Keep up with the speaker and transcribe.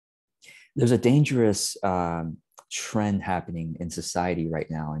there's a dangerous trend happening in society right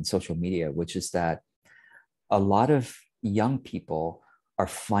now in social media, which is that a lot of young people are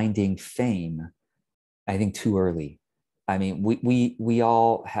finding fame, I think, too early. I mean, we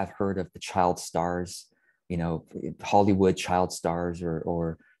all have heard of the child stars, Hollywood child stars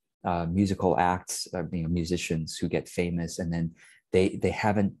or musical acts, musicians who get famous, and then they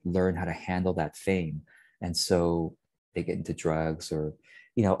haven't learned how to handle that fame, and so they get into drugs or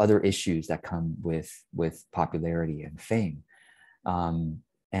other issues that come with popularity and fame.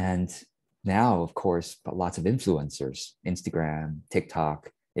 And now, of course, lots of influencers, Instagram,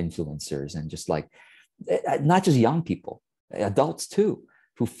 TikTok influencers, and just like not just young people, adults too,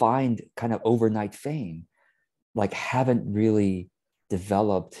 who find kind of overnight fame, like haven't really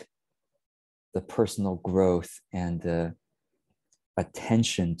developed the personal growth and the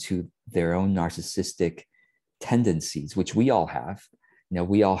attention to their own narcissistic tendencies, which we all have.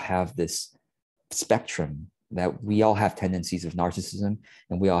 We all have this spectrum that we all have tendencies of narcissism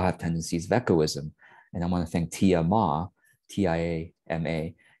and we all have tendencies of egoism. And I want to thank Tia Ma,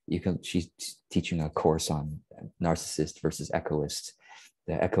 Tiama. She's teaching a course on narcissist versus egoist.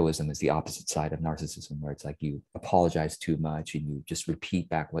 The egoism is the opposite side of narcissism, where it's like you apologize too much and you just repeat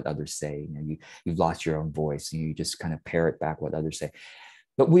back what others say. You've lost your own voice and you just kind of parrot back what others say.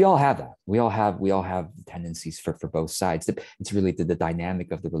 But we all have that. We all have tendencies for both sides. It's really the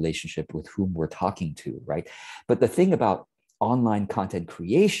dynamic of the relationship with whom we're talking to, right? But the thing about online content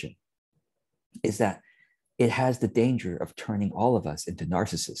creation is that it has the danger of turning all of us into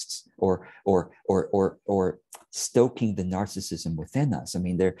narcissists or stoking the narcissism within us. I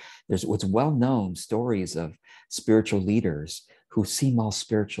mean, there's what's well-known stories of spiritual leaders who seem all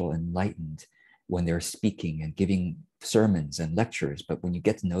spiritual and enlightened when they're speaking and giving sermons and lectures, but when you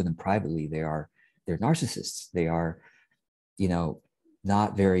get to know them privately, they're narcissists. They are,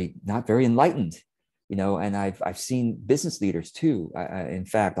 not very enlightened. And I've seen business leaders too. In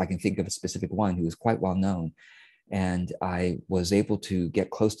fact, I can think of a specific one who is quite well known, and I was able to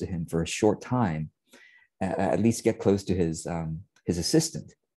get close to him for a short time, at least get close to his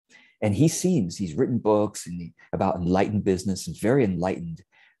assistant. And he's written books about enlightened business and very enlightened,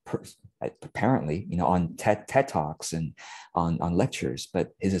 apparently, on TED Talks and on lectures.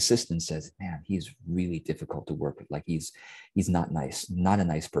 But his assistant says, man, he's really difficult to work with. Like he's not nice, not a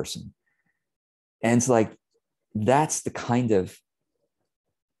nice person. And it's like, that's the kind of,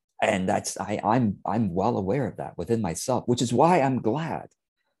 and I'm well aware of that within myself, which is why I'm glad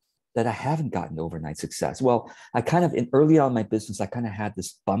that I haven't gotten overnight success. Well, I kind of, early on in my business, I kind of had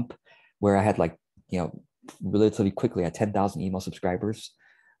this bump where I had relatively quickly, I had 10,000 email subscribers.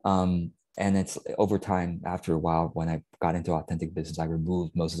 And it's over time, after a while, when I got into authentic business, I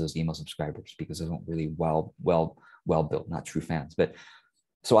removed most of those email subscribers because they weren't really well built, not true fans. But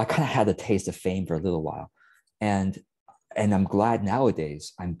so I kind of had a taste of fame for a little while. And I'm glad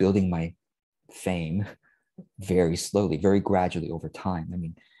nowadays I'm building my fame very slowly, very gradually over time. I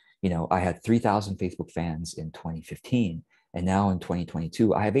mean, I had 3,000 Facebook fans in 2015. And now in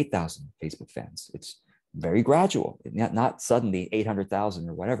 2022, I have 8,000 Facebook fans. It's very gradual, not suddenly 800,000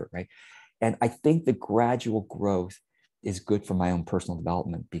 or whatever, right? And I think the gradual growth is good for my own personal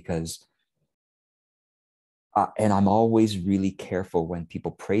development because and I'm always really careful when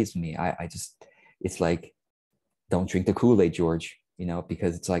people praise me. It's like, don't drink the Kool-Aid, George,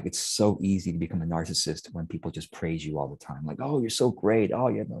 because it's like, it's so easy to become a narcissist when people just praise you all the time. Like, oh, you're so great. Oh,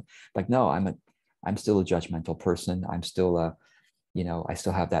 yeah. Like, no, I'm still a judgmental person. I'm still I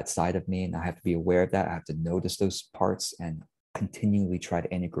still have that side of me and I have to be aware of that. I have to notice those parts and continually try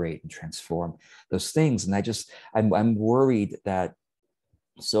to integrate and transform those things. And I'm worried that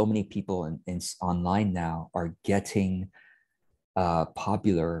so many people in online now are getting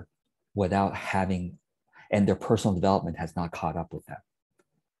popular without having, and their personal development has not caught up with that.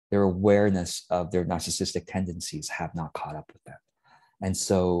 Their awareness of their narcissistic tendencies have not caught up with that. And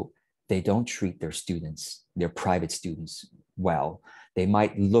so they don't treat their students, their private students, well. They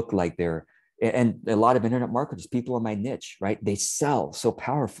might look like and a lot of internet marketers, people in my niche, right? They sell so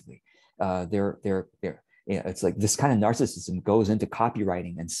powerfully. It's like this kind of narcissism goes into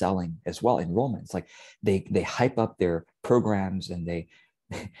copywriting and selling as well, enrollment. It's like they hype up their programs and they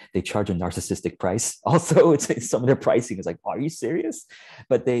charge a narcissistic price. Also, it's some of their pricing is like, are you serious?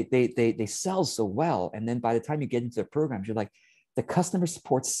 But they sell so well, and then by the time you get into the programs, you're like, the customer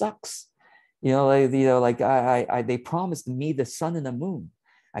support sucks. They promised me the sun and the moon.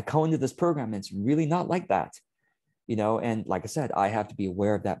 I go into this program and it's really not like that. And like I said, I have to be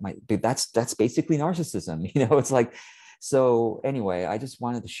aware of that. That's basically narcissism. It's like, so anyway, I just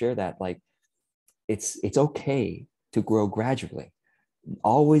wanted to share that, like, it's okay to grow gradually.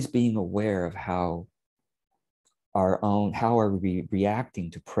 always being aware of how are we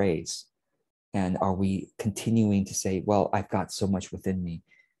reacting to praise? And are we continuing to say, well, I've got so much within me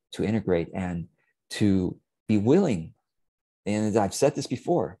to integrate and to be willing, and I've said this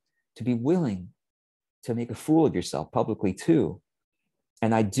before, to be willing to make a fool of yourself publicly too.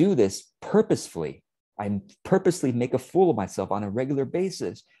 And I do this purposefully. I purposely make a fool of myself on a regular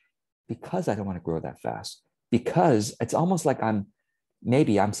basis because I don't want to grow that fast. Because it's almost like I'm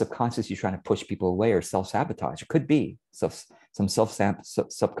subconsciously trying to push people away or self-sabotage. It could be some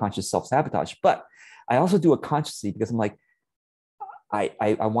subconscious self-sabotage. But I also do it consciously because I'm like, I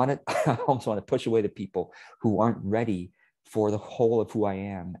want to, I almost want to push away the people who aren't ready for the whole of who I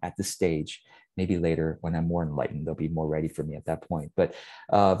am at this stage. Maybe later when I'm more enlightened, they'll be more ready for me at that point. But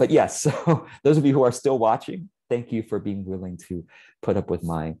yes, so those of you who are still watching, thank you for being willing to put up with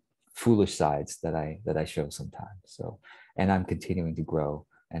my foolish sides that I show sometimes. So, and I'm continuing to grow,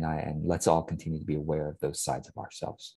 and let's all continue to be aware of those sides of ourselves.